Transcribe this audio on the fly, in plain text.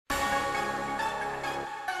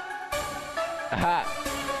Hot.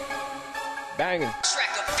 Banging.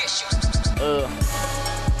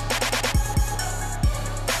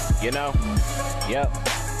 You know? Yep.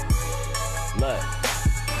 Look.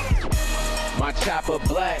 My chopper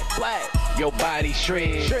black. Your body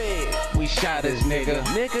shred. We Shottaz, nigga.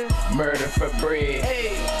 Murder for bread.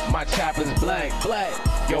 Hey. My chopper's black.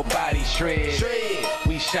 Your body shred.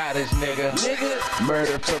 We Shottaz, nigga.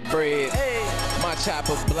 Murder for bread. Hey. My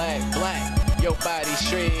chopper black. Your body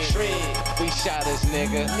shred. We Shottaz,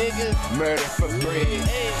 nigga. Murder for bread.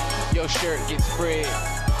 Hey. Your shirt gets spread.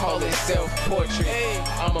 Call it self-portrait.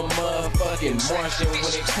 I'm a motherfucking Martian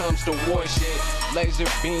when it comes to war shit. Laser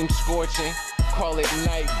beam scorching. Call it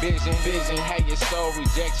night vision. How your soul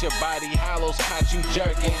rejects your body. Hollows caught you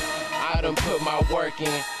jerking. I done put my work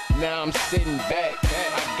in. Now I'm sitting back.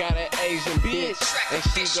 I got an Asian bitch and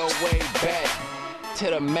she go way back to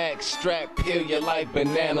the max strap. Peel you like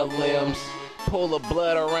banana limbs. Pull the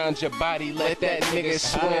blood around your body. Let that nigga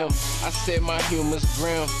swim. I said my humor's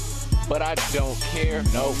grim, but I don't care.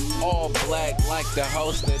 No, all black like the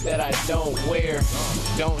holster that I don't wear.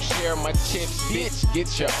 Don't share my chips, bitch.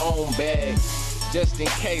 Get your own bag. Just in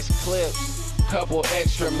case clips, couple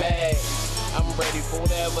extra mags. I'm ready for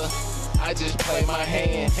whatever. I just play my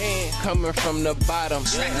hand. Coming from the bottom,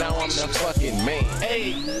 now I'm the fucking man.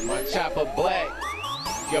 Hey, my chopper black,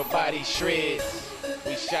 your body shreds.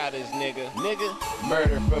 We Shottaz, nigga.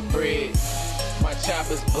 Murder for bread. My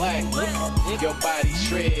chopper's black, your body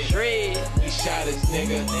shred. We Shottaz,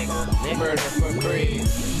 nigga. Murder for bread.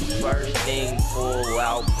 First thing, pull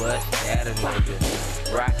out, bust at a nigga.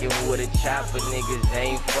 Rockin' with a chopper, niggas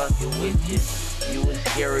ain't fucking with you. You a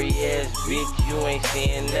scary ass bitch, you ain't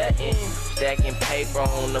saying nothing. Stacking paper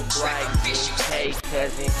on the block, hey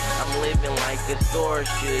cousin. I'm living like the store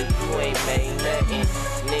should, you ain't made nothing.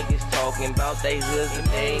 Niggas talking about they hoods and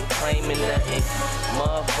they ain't claiming nothing.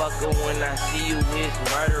 Motherfucker, when I see you, it's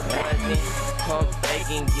murder buzzing. Pump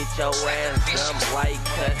faking, get your ass dumped like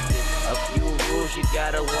custard. A few rules you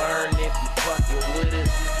gotta learn if you fucking with us.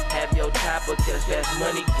 Have your chopper, cause that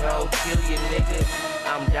money gon' kill you, nigga.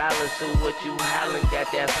 I'm dollars, so what you hollin'?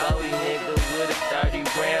 Got that 40, nigga, with a 30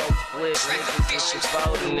 round flip, nigga,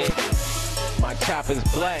 40, nigga. My chopper's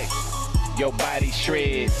black, your body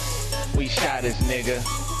shreds. We Shottaz, nigga.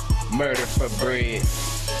 Murder for bread.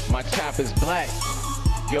 My chopper's black,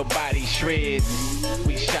 your body shreds.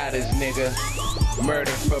 We Shottaz, nigga.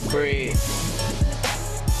 Murder for bread.